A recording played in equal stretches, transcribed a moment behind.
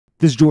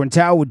This is Jordan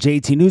Tower with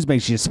JT News.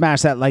 Make sure you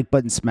smash that like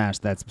button, smash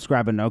that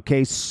subscribe button.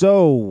 Okay,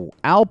 so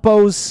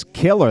Alpo's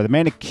killer, the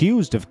man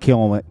accused of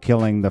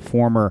killing the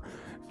former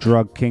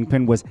drug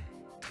kingpin, was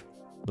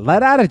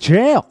let out of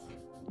jail.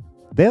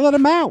 They let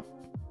him out.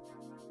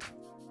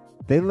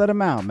 They let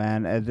him out,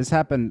 man. This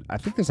happened, I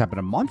think this happened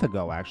a month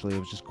ago, actually. It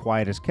was just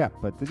quiet as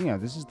kept. But, you know,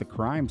 this is the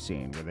crime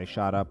scene where they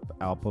shot up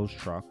Alpo's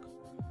truck.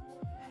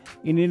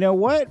 And you know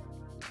what?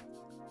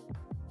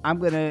 I'm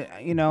going to,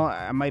 you know,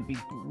 I might be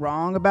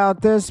wrong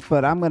about this,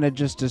 but I'm going to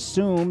just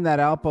assume that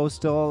Alpo's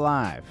still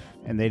alive.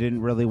 And they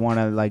didn't really want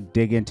to, like,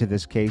 dig into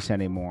this case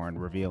anymore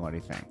and reveal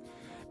anything.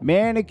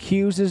 Man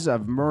accuses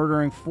of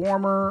murdering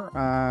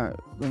former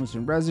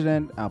Livingston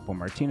resident Alpo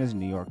Martinez in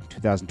New York in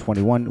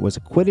 2021 was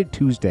acquitted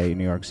Tuesday in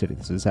New York City.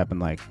 So this happened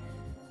like,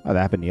 oh, that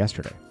happened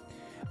yesterday.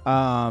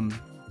 Or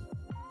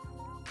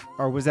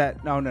was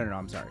that, no,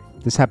 I'm sorry.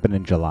 This happened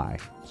in July,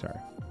 sorry.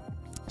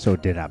 So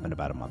it did happen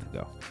about a month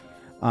ago.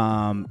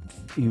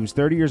 He was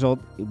 30 years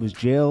old. He was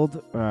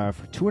jailed for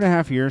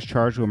 2.5 years,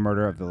 charged with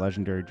murder of the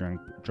legendary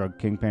drug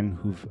kingpin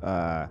who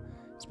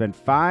spent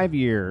 5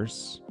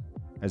 years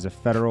as a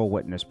federal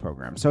witness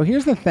program. So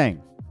here's the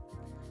thing.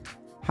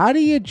 How do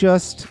you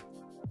just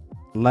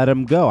let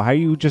him go? How are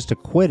you just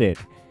acquitted?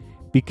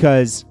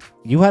 Because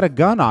you had a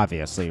gun,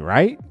 obviously,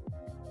 right?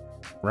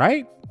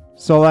 Right?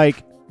 So,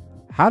 like,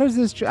 how does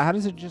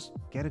it just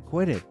get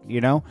acquitted, you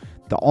know?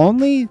 The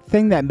only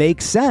thing that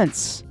makes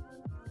sense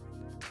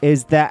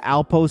is that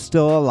Alpo's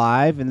still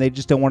alive and they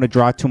just don't want to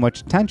draw too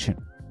much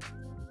attention.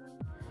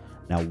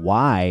 Now,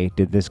 why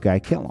did this guy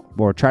kill him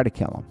or try to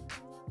kill him?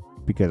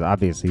 Because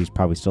obviously he's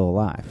probably still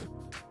alive.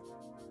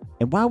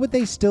 And why would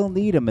they still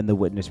need him in the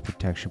witness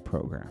protection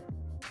program?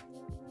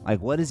 Like,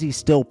 what is he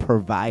still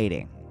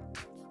providing?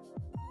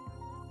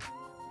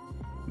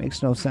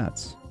 Makes no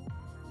sense.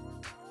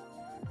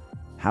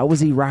 How was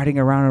he riding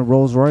around in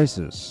Rolls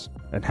Royces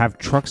and have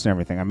trucks and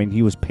everything? I mean,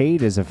 he was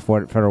paid as a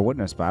federal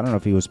witness, but I don't know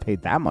if he was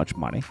paid that much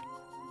money.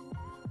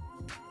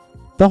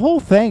 The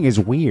whole thing is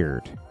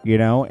weird, you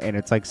know, and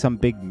it's like some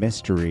big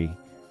mystery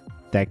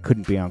that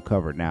couldn't be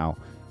uncovered. Now,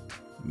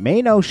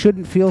 Mano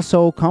shouldn't feel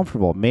so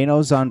comfortable.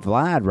 Mano's on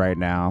Vlad right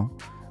now,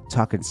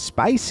 talking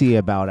spicy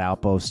about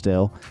Alpo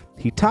still.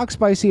 He talked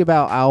spicy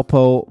about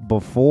Alpo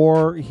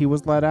before he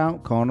was let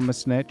out, calling him a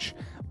snitch,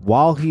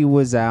 while he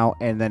was out,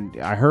 and then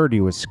I heard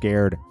he was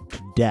scared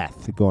to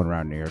death going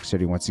around New York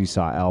City once he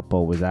saw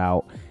Alpo was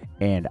out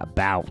and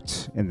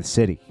about in the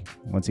city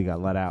once he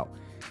got let out.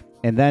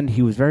 And then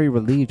he was very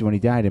relieved when he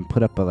died and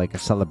put up a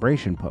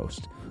celebration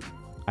post.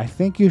 I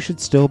think you should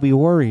still be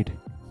worried,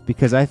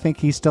 because I think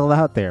he's still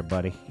out there,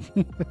 buddy.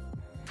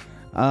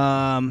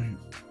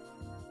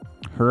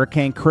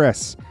 Hurricane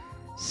Chris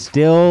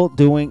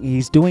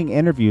he's doing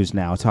interviews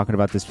now talking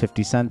about this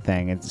 50 Cent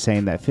thing and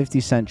saying that 50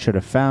 Cent should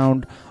have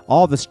found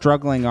all the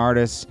struggling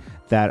artists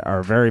that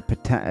are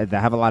that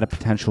have a lot of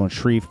potential in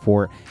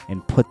Shreveport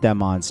and put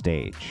them on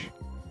stage.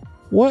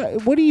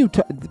 What do you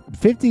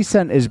 50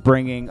 Cent is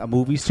bringing a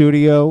movie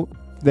studio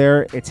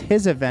there. It's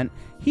his event.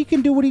 He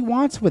can do what he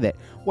wants with it.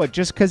 What,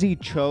 just because he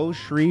chose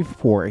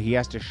Shreveport, he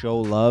has to show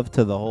love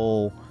to the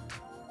whole...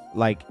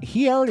 Like,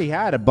 he already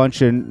had a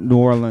bunch of New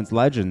Orleans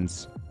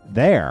legends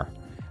there.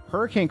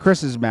 Hurricane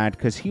Chris is mad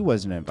because he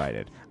wasn't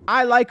invited.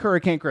 I like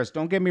Hurricane Chris.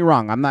 Don't get me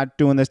wrong. I'm not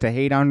doing this to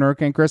hate on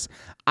Hurricane Chris.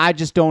 I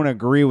just don't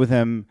agree with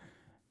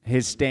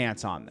his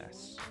stance on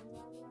this.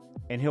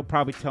 And he'll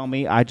probably tell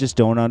me, I just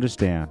don't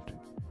understand.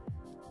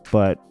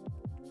 But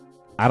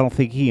I don't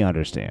think he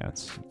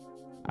understands.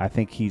 I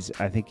think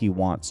he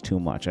wants too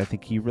much. I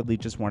think he really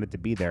just wanted to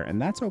be there,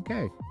 and that's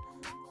okay.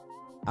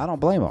 I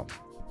don't blame him.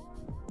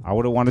 I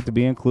would have wanted to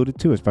be included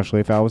too, especially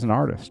if I was an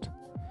artist.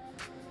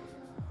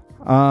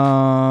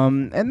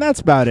 And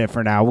that's about it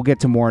for now. We'll get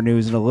to more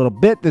news in a little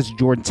bit. This is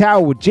Jordan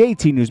Tower with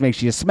JT News. Make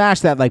sure you smash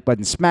that like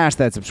button, smash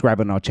that subscribe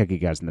button. I'll check you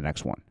guys in the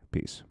next one.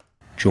 Peace.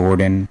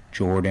 Jordan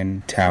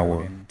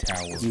Tower.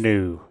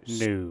 News.